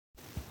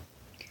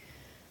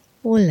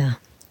Hola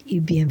y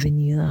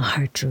bienvenido a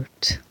Heart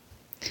Root.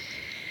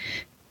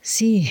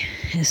 Sí,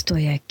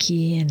 estoy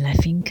aquí en la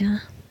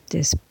finca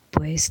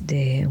después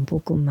de un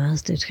poco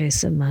más de 3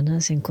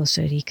 semanas en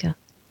Costa Rica.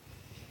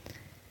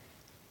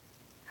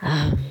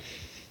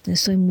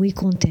 Estoy muy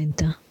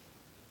contenta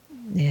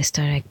de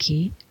estar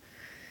aquí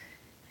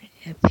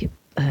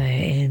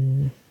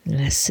en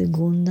la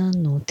segunda,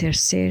 no,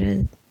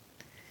 tercero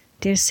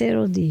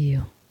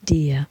día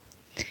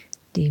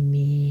de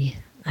mi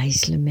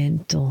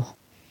aislamiento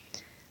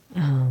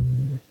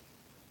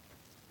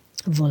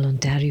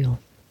voluntario.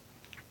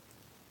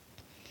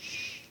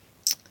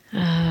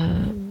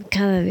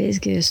 Cada vez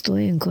que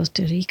estoy en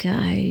Costa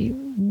Rica hay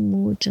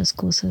muchas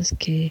cosas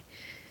que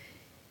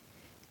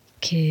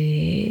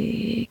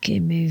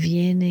me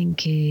vienen,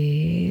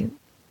 que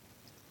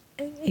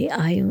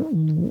hay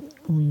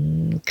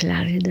una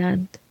claridad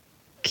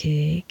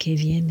que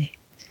viene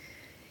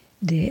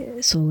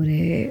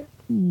sobre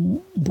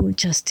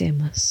muchos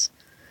temas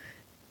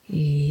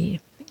y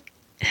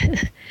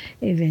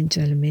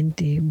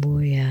eventualmente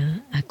voy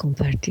a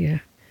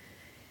compartir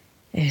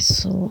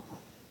eso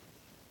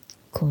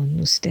con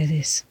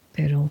ustedes,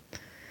 pero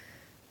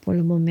por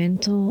el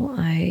momento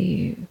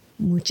hay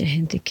mucha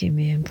gente que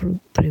me ha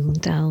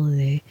preguntado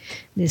de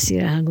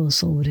decir algo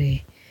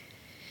sobre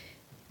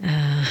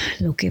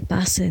lo que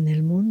pasa en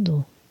el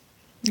mundo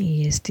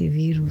y este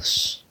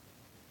virus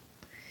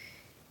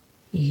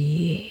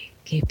y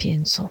qué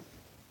pienso.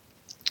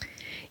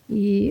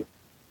 Y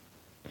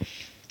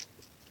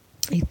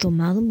he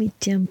tomado mi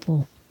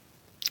tiempo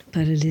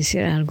para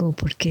decir algo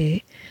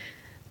porque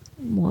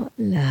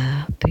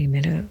la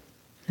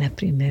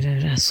primera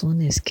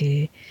razón es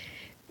que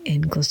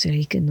en Costa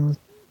Rica no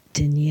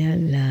tenía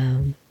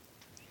la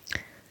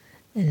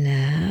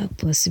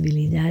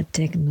posibilidad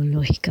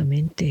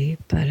tecnológicamente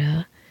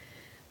para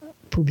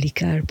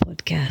publicar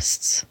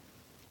podcasts,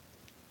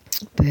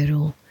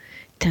 pero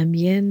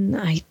también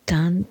hay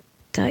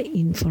tanta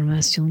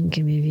información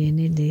que me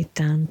viene de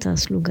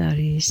tantos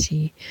lugares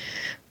y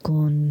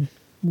con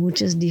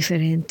muchas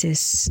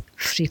diferentes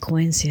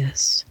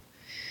frecuencias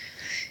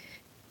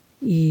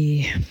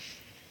y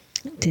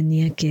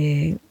tenía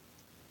que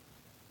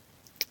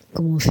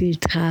como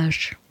filtrar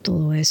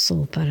todo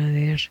eso para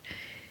ver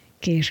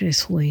qué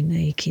resuena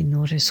y qué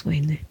no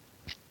resuena.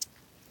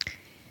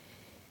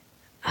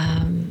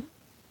 Al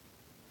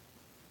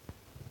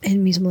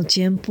mismo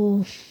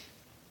tiempo,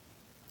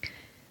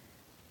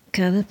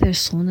 cada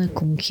persona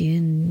con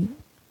quien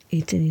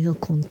he tenido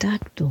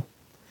contacto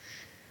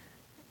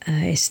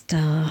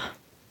está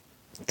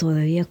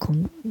todavía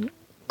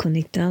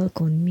conectado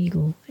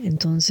conmigo.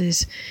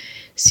 Entonces,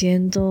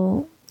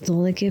 siento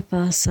todo lo que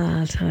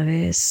pasa a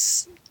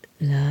través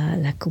de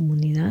la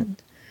comunidad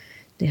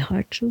de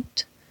Heart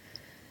Root,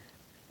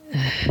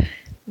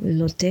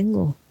 lo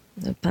tengo,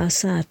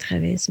 pasa a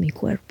través de mi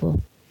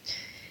cuerpo,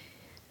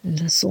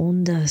 las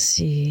ondas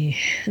y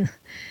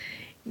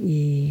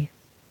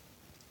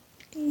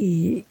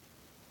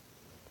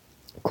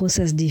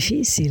cosas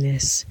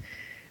difíciles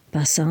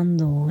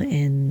pasando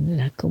en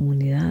la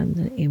comunidad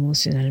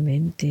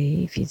emocionalmente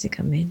y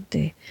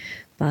físicamente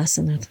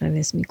pasan a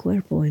través de mi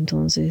cuerpo.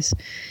 Entonces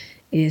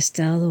he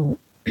estado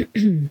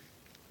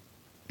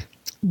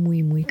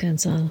muy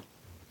cansado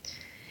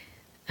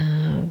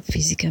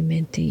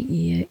físicamente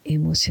y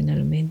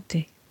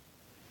emocionalmente,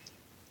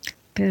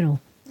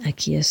 pero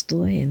aquí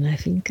estoy en la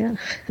finca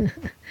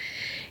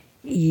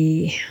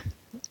y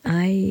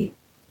hay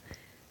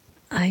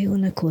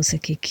una cosa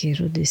que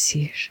quiero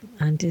decir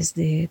antes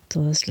de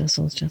todas las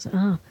otras.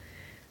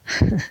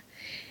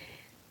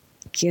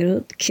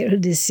 Quiero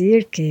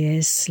decir que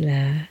es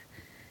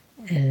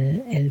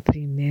el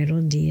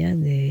primer día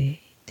de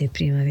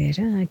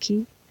primavera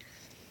aquí,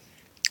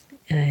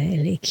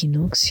 el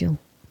equinoccio,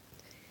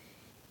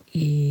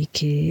 y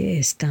que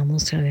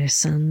estamos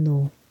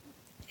atravesando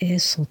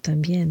eso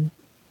también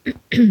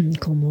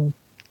como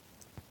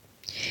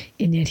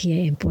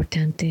energía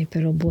importante,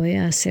 pero voy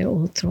a hacer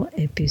otro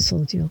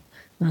episodio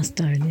más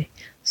tarde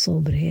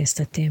sobre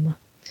este tema.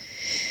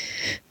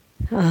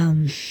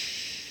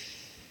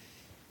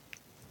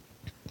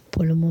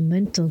 Por el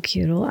momento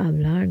quiero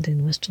hablar de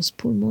nuestros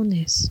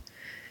pulmones,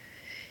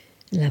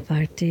 la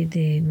parte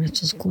de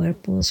nuestros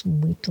cuerpos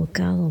muy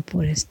tocado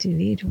por este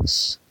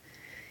virus.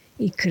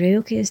 Y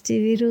creo que este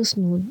virus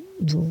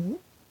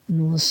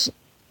nos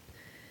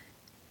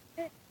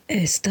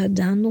está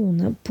dando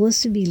una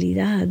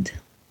posibilidad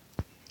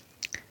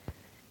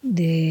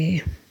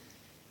de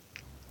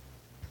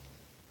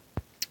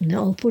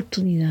una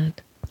oportunidad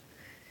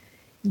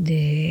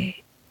de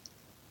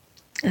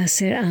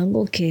hacer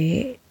algo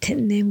que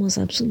tenemos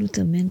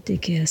absolutamente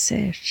que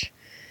hacer.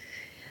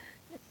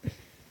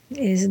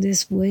 Es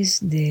después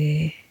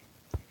de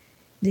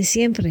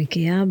siempre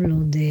que hablo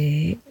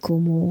de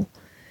cómo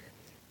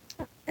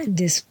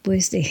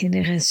después de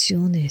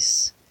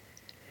generaciones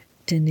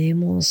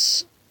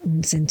tenemos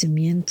un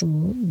sentimiento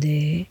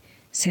de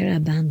ser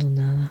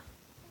abandonado,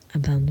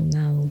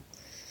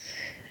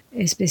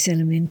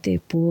 especialmente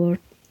por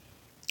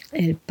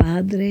el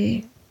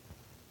padre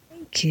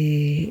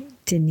que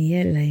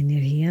tenía la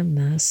energía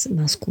más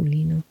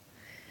masculina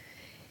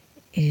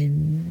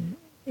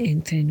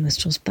entre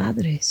nuestros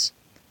padres.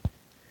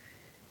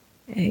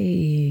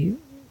 Y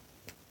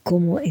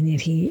como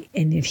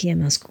energía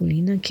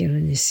masculina quiero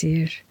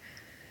decir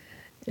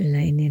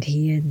la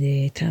energía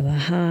de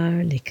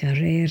trabajar, de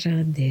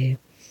carrera, de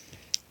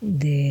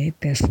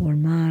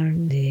performar,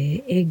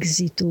 de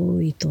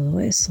éxito y todo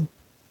eso.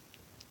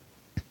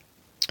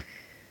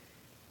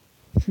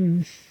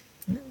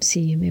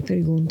 Sí, me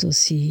pregunto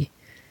si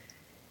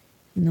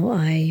no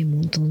hay un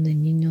montón de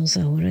niños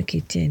ahora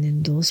que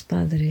tienen dos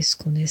padres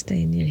con esta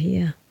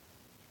energía.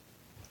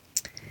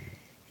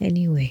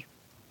 Anyway,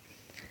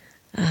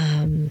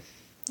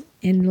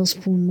 en los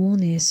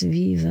pulmones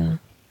vive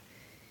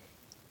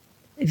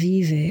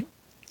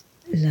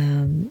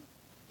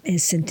el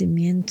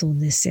sentimiento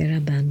de ser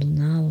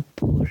abandonado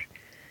por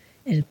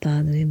el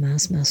padre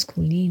más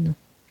masculino.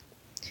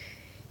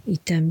 Y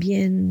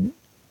también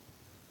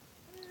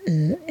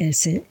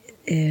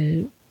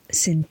el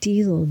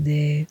sentido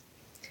de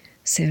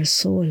ser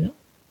solo,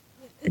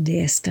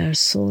 de estar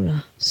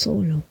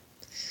solo,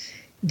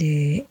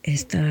 de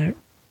estar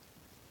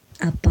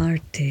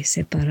aparte,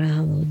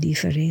 separado,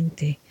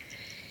 diferente.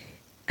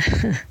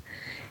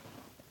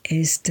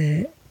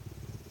 Este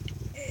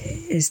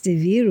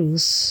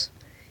virus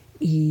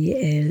y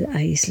el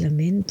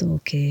aislamiento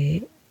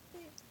que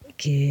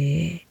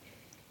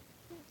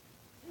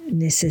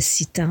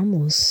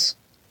necesitamos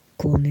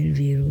con el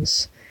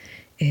virus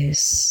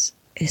es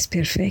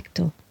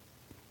perfecto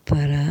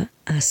para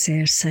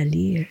hacer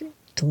salir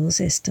todos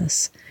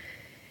estos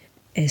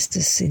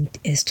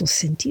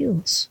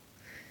sentidos.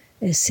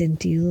 El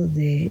sentido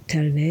de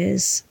tal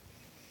vez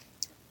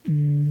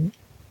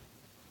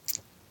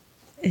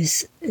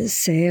es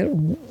ser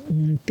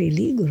un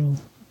peligro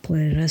por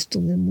el resto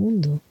del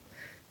mundo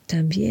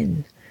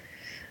también.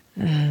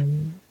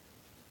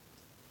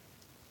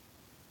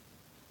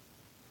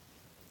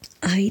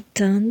 Hay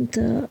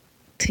tanta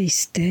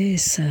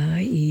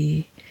tristeza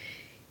y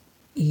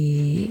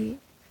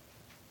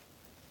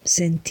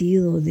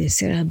sentido de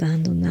ser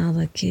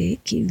abandonada que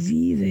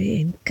vive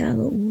en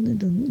cada uno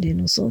de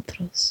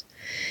nosotros.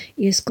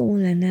 Y es como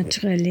la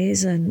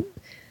naturaleza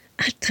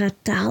ha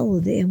tratado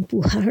de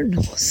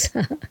empujarnos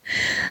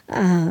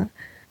a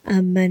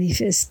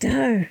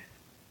manifestar,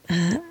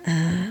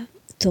 a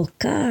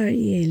tocar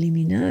y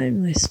eliminar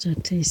nuestra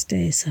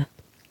tristeza.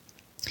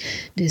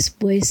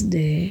 Después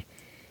de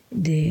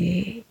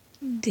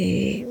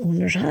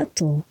un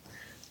rato,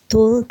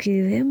 todo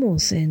que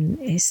vemos en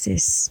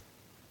estos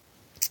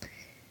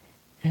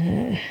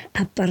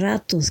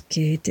aparatos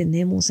que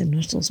tenemos en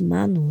nuestras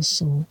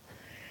manos o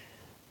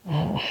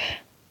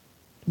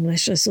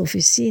nuestras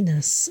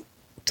oficinas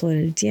todo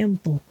el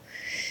tiempo,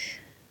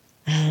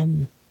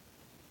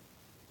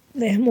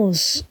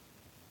 vemos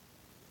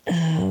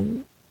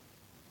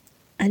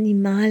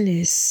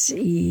animales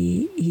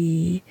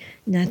y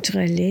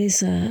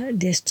naturaleza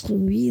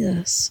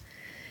destruidas.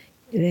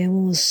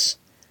 Vemos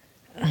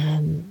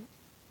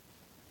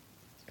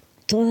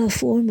toda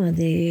forma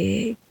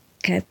de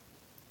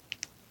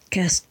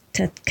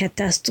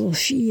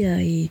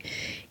catastrofía y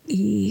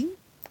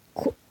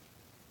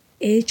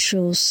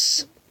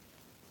hechos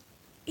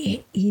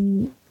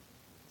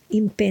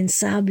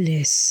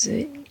impensables,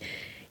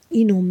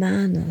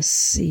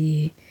 inhumanos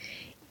y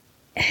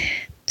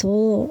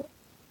todo.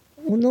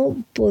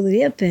 Uno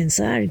podría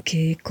pensar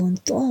que con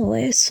todo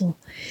eso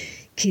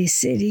que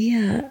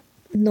sería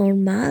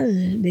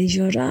normal de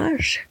llorar,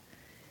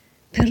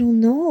 pero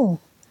no.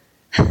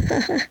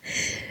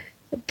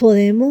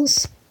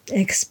 Podemos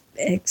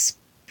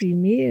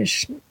exprimir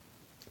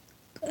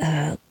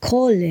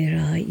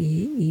cólera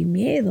y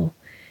miedo,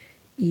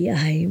 y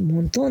hay un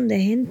montón de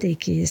gente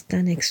que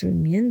están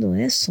exprimiendo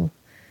eso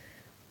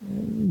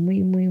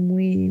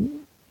muy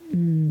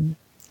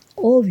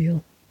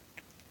obvio,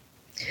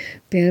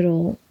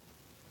 pero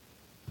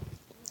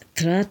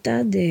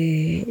trata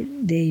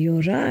de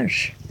llorar,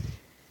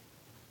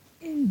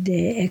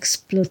 de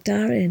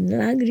explotar en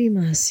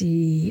lágrimas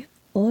y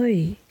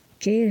hoy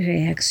qué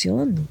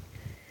reacción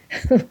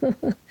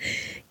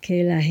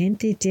que la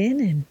gente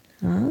tiene.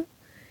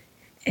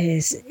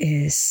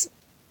 Es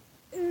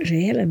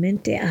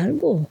realmente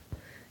algo,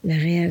 la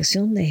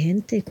reacción de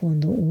gente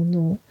cuando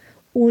uno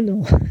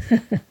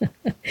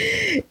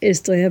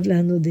estoy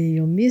hablando de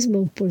yo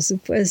mismo, por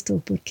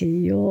supuesto,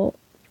 porque yo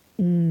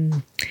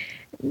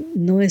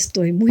no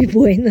estoy muy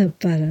buena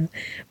para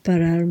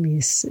parar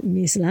mis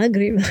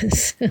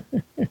lágrimas.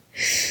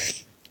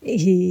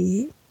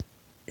 Y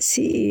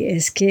sí,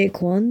 es que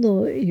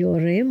cuando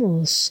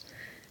lloremos,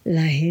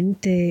 la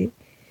gente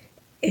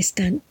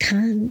está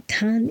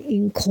tan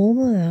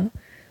incómoda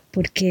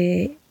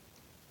porque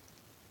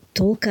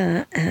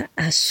toca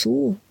a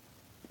su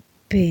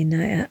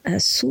pena, a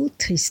su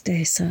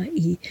tristeza,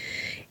 y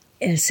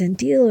el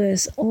sentido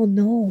es, oh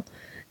no,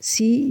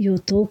 si yo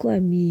toco a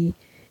mi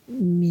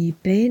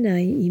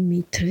pena y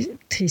mi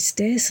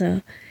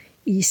tristeza,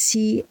 y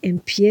si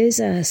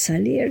empieza a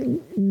salir,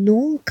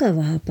 nunca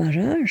va a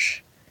parar.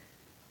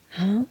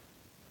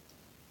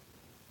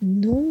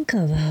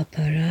 nunca va a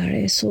parar.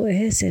 Eso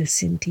es el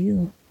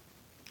sentido.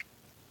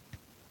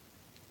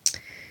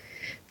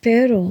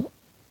 Pero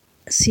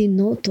si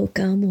no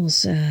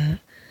tocamos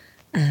a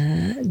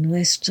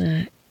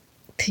nuestra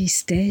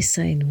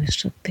tristeza y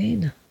nuestra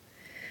pena,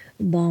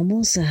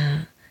 vamos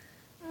a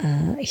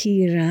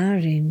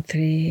girar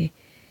entre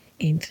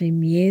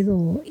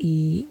miedo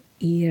y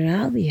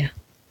rabia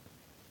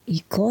y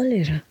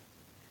cólera.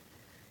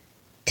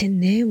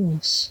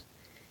 Tenemos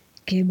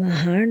que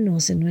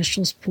bajarnos en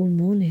nuestros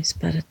pulmones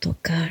para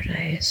tocar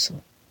a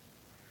eso.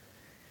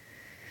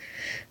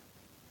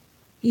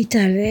 Y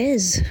tal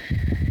vez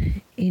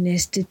en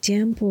este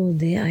tiempo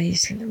de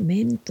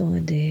aislamiento,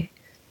 de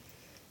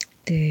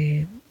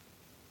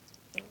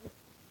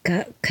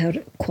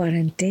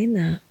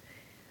cuarentena,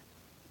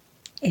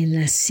 en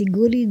la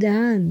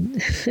seguridad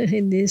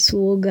de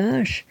su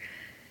hogar,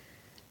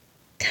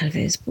 tal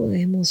vez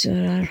podemos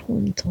llorar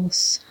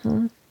juntos,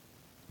 ¿eh?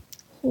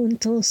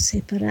 Juntos,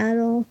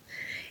 separados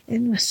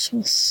en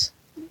nuestras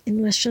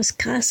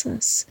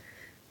casas.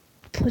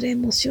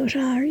 Podemos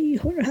llorar y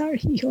llorar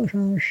y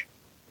llorar.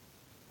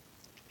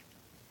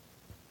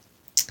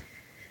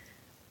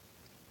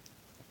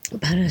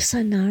 Para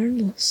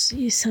sanarnos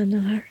y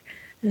sanar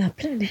la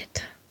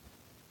planeta.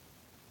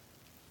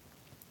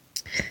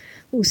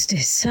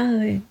 Usted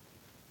sabe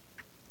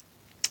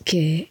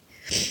que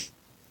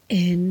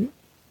en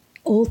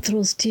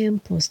otros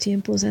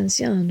tiempos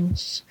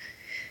ancianos,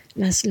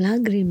 las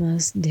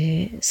lágrimas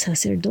de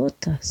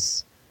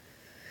sacerdotas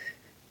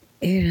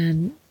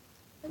eran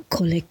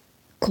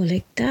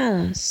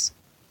colectadas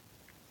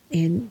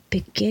en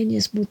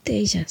pequeñas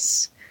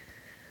botellas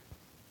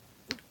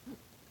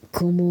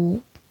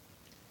como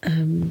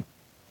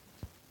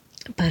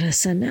para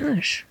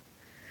sanar,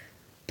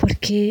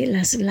 porque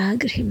las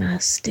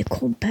lágrimas de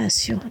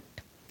compasión,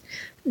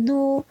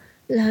 no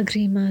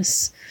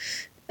lágrimas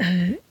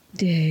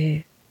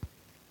de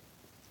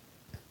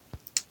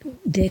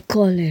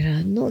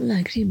cólera, no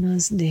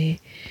lágrimas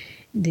de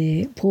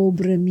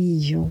pobre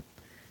mío,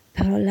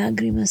 pero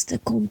lágrimas de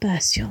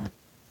compasión,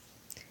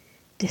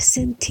 de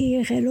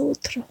sentir el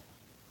otro.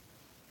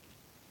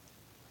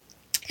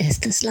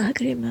 Estas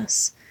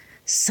lágrimas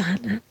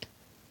sanan,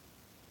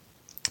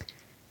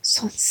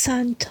 son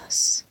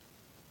santos.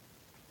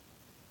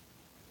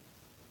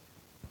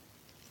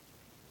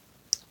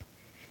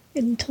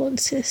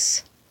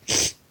 Entonces,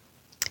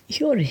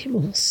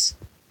 lloremos.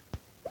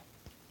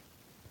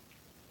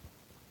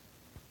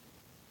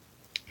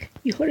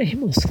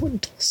 Lloremos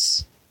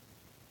juntos.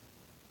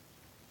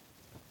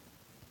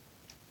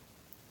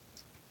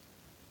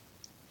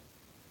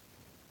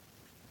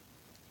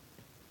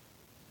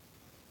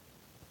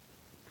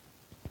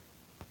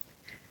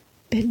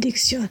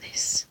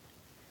 Bendiciones.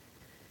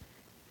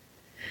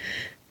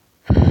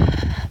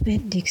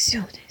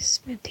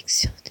 Bendiciones,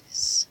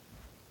 bendiciones.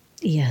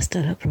 Y hasta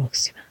la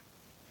próxima.